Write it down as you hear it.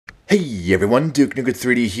Hey everyone, Duke Nukem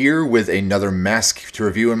 3D here with another mask to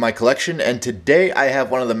review in my collection, and today I have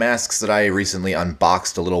one of the masks that I recently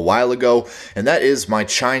unboxed a little while ago, and that is my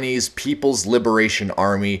Chinese People's Liberation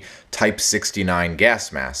Army Type 69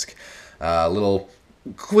 gas mask. A little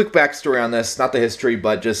quick backstory on this, not the history,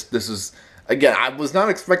 but just this is, again, I was not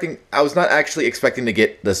actually expecting to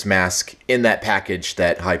get this mask in that package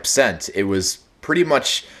that Hype sent. It was pretty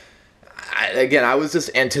much, I was just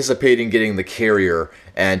anticipating getting the carrier,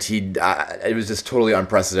 and it was just totally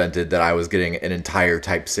unprecedented that I was getting an entire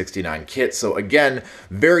Type 69 kit. So again,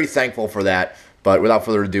 very thankful for that. But without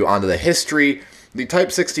further ado, on to the history. The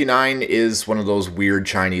Type 69 is one of those weird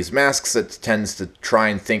Chinese masks that tends to try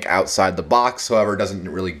and think outside the box, however, doesn't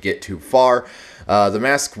really get too far. The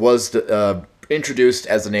mask was introduced,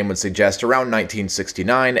 as the name would suggest, around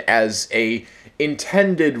 1969 as a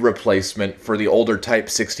intended replacement for the older Type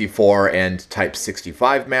 64 and Type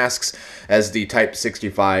 65 masks. As the Type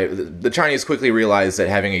 65, the Chinese quickly realized that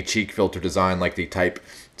having a cheek filter design like the Type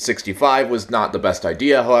 65 was not the best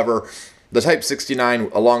idea. However, the Type 69,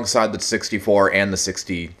 alongside the 64 and the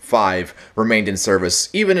 65, remained in service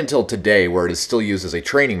even until today, where it is still used as a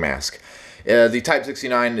training mask. The Type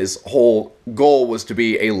 69's whole goal was to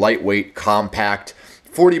be a lightweight, compact,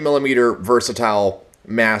 40mm versatile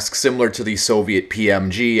mask similar to the Soviet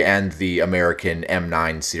PMG and the American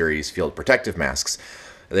M9 series field protective masks.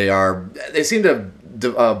 They seem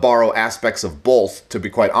to borrow aspects of both, to be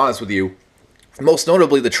quite honest with you. Most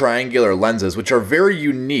notably the triangular lenses, which are very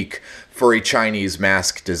unique for a Chinese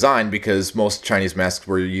mask design, because most Chinese masks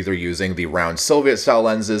were either using the round Soviet-style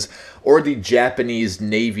lenses or the Japanese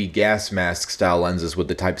Navy gas mask-style lenses with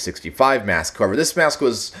the Type 65 mask. However, this mask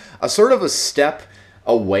was a sort of a step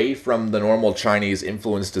away from the normal Chinese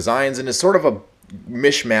influence designs and is sort of a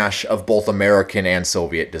mishmash of both American and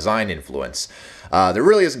Soviet design influence. There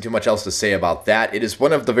really isn't too much else to say about that. It is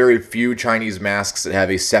one of the very few Chinese masks that have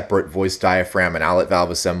a separate voice diaphragm and outlet valve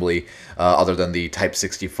assembly, other than the Type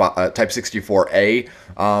 64A.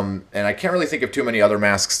 And I can't really think of too many other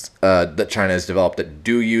masks that China has developed that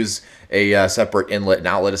do use a separate inlet and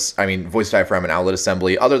outlet, voice diaphragm and outlet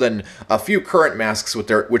assembly, other than a few current masks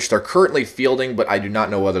which they're currently fielding, but I do not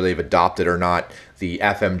know whether they've adopted or not the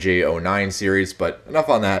FMJ09 series. But enough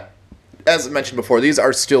on that. As I mentioned before, these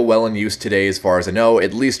are still well in use today as far as I know,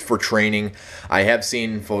 at least for training. I have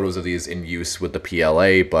seen photos of these in use with the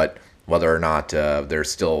PLA, but whether or not they're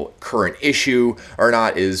still current issue or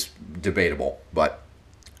not is debatable. But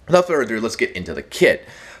without further ado, let's get into the kit.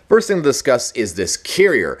 First thing to discuss is this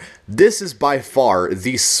carrier. This is by far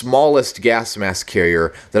the smallest gas mask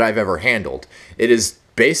carrier that I've ever handled. It is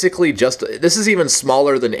basically this is even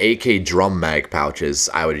smaller than AK drum mag pouches,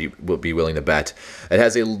 I would be willing to bet. It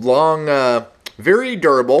has a long, very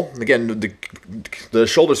durable, again, the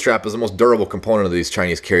shoulder strap is the most durable component of these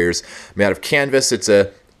Chinese carriers. Made out of canvas. It's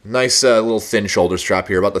a nice little thin shoulder strap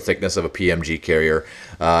here, about the thickness of a PMG carrier.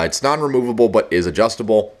 It's non-removable but is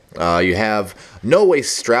adjustable. You have no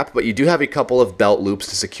waist strap, but you do have a couple of belt loops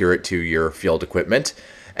to secure it to your field equipment.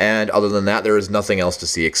 And other than that, there is nothing else to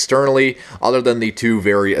see externally, other than the two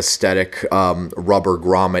very aesthetic rubber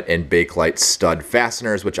grommet and bakelite stud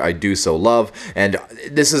fasteners, which I do so love. And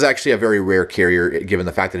this is actually a very rare carrier, given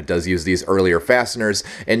the fact that it does use these earlier fasteners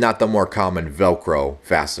and not the more common Velcro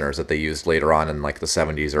fasteners that they used later on in like the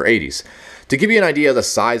 70s or 80s. To give you an idea of the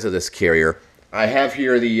size of this carrier, I have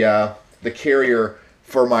here the carrier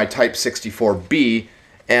for my Type 64B,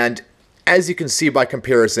 and as you can see by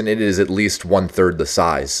comparison, it is at least 1/3 the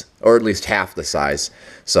size, or at least half the size.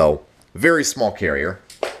 So, very small carrier.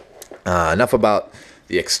 Enough about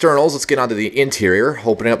the externals. Let's get onto the interior.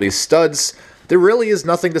 Opening up these studs, there really is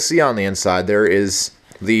nothing to see on the inside. There is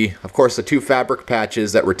of course, the two fabric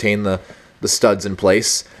patches that retain the studs in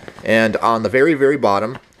place. And on the very, very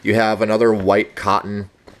bottom, you have another white cotton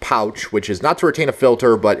pouch, which is not to retain a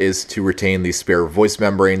filter, but is to retain the spare voice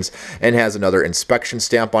membranes, and has another inspection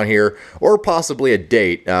stamp on here, or possibly a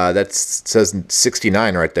date. That says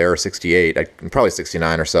 69 right there, or 68, probably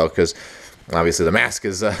 69 or so, because obviously the mask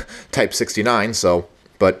is Type 69. So,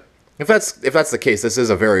 but if that's the case, this is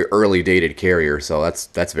a very early dated carrier, so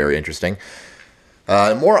that's very interesting.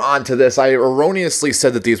 More on to this. I erroneously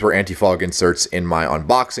said that these were anti-fog inserts in my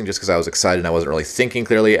unboxing just because I was excited and I wasn't really thinking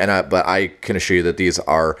clearly, but I can assure you that these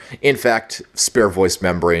are, in fact, spare voice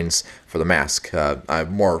membranes for the mask.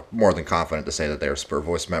 I'm more than confident to say that they are spare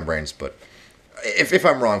voice membranes, but if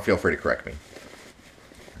I'm wrong, feel free to correct me.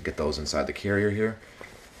 I'll get those inside the carrier here.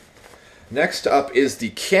 Next up is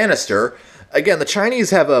the canister. Again, the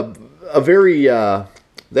Chinese have a very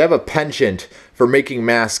they have a penchant for making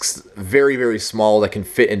masks very, very small that can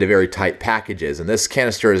fit into very tight packages. And this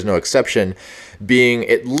canister is no exception, being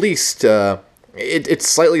at least, it's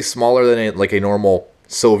slightly smaller than like a normal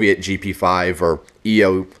Soviet GP5 or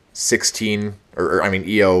EO16, or I mean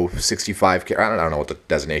EO65, I don't know what the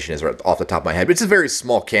designation is right off the top of my head, but it's a very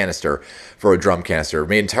small canister for a drum canister,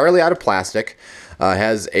 made entirely out of plastic.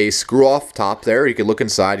 Has a screw-off top there. You can look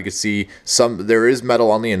inside. You can see there is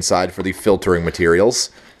metal on the inside for the filtering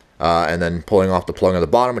materials. And then pulling off the plug on the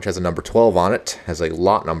bottom, which has a number 12 on it, has a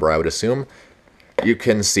lot number, I would assume. You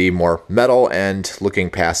can see more metal, and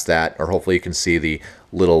looking past that, or hopefully you can see the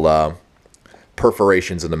little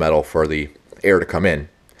perforations in the metal for the air to come in.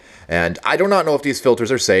 And I do not know if these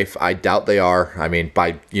filters are safe. I doubt they are. I mean,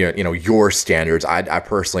 by you know your standards, I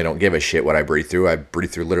personally don't give a shit what I breathe through. I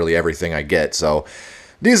breathe through literally everything I get. So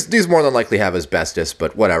these more than likely have asbestos,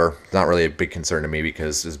 but whatever. It's not really a big concern to me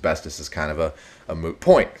because asbestos is kind of a moot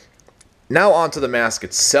point. Now onto the mask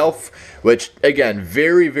itself, which again,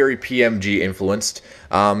 very, very PMG influenced.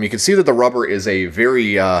 You can see that the rubber is a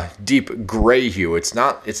very deep gray hue. It's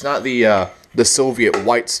not the Soviet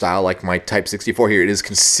white style like my Type 64 here. It is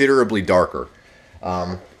considerably darker.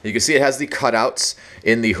 You can see it has the cutouts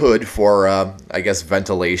in the hood for, I guess,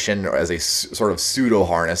 ventilation, or as a sort of pseudo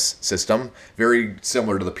harness system, very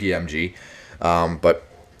similar to the PMG. But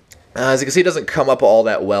as you can see, it doesn't come up all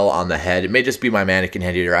that well on the head. It may just be my mannequin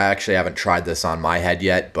head here. I actually haven't tried this on my head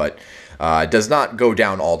yet, but it does not go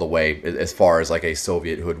down all the way as far as like a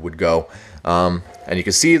Soviet hood would go. And you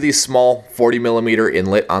can see the small 40mm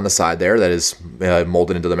inlet on the side there that is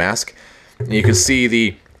molded into the mask. And you can see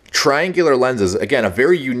the triangular lenses, again, a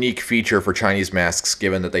very unique feature for Chinese masks,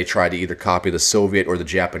 given that they try to either copy the Soviet or the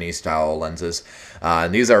Japanese style lenses.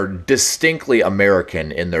 And these are distinctly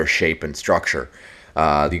American in their shape and structure.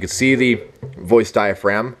 You can see the voice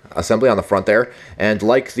diaphragm assembly on the front there, and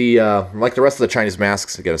like the rest of the Chinese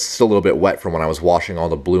masks, again, it's still a little bit wet from when I was washing all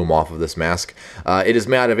the bloom off of this mask. It is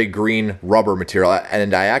made out of a green rubber material,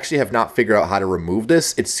 and I actually have not figured out how to remove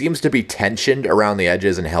this. It seems to be tensioned around the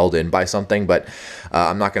edges and held in by something, but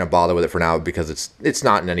I'm not going to bother with it for now because it's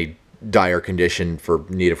not in any dire condition for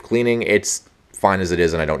need of cleaning. It's fine as it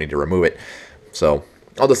is, and I don't need to remove it. So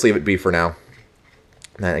I'll just leave it be for now.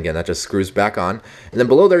 And again, that just screws back on. And then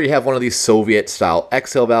below there you have one of these Soviet-style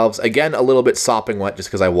exhale valves. Again, a little bit sopping wet just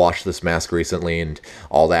because I washed this mask recently and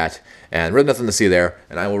all that. And really nothing to see there.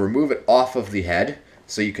 And I will remove it off of the head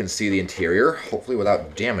so you can see the interior, hopefully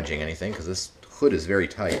without damaging anything because this hood is very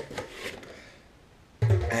tight.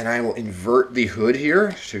 And I will invert the hood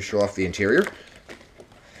here to show off the interior.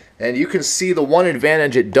 And you can see the one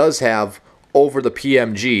advantage it does have over the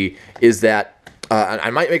PMG is that I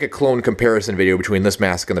might make a clone comparison video between this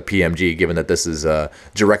mask and the PMG, given that this is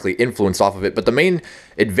directly influenced off of it. But the main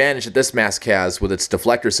advantage that this mask has with its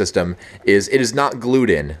deflector system is it is not glued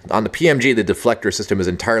in. On the PMG, the deflector system is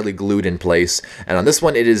entirely glued in place. And on this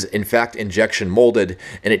one, it is, in fact, injection molded.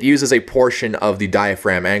 And it uses a portion of the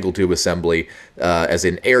diaphragm angle tube assembly as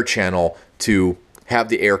an air channel to have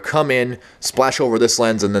the air come in, splash over this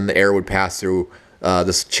lens, and then the air would pass through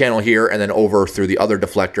this channel here and then over through the other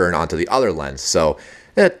deflector and onto the other lens. So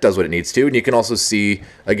it does what it needs to. And you can also see,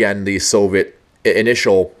 again, the Soviet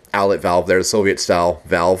initial outlet valve there, the Soviet style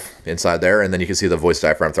valve inside there. And then you can see the voice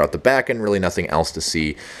diaphragm throughout the back and really nothing else to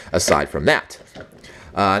see aside from that.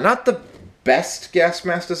 Not the best gas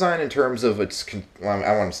mask design in terms of its, well,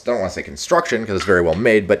 don't want to say construction because it's very well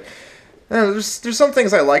made, but there's some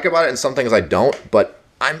things I like about it and some things I don't. But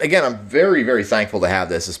I'm very, very thankful to have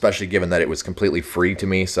this, especially given that it was completely free to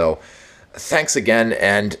me. So thanks again.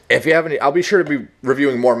 And if you have any, I'll be sure to be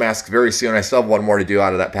reviewing more masks very soon. I still have one more to do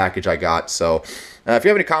out of that package I got. So if you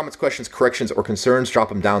have any comments, questions, corrections, or concerns, drop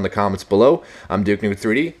them down in the comments below. I'm Duke Nuke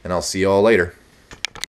 3D, and I'll see you all later.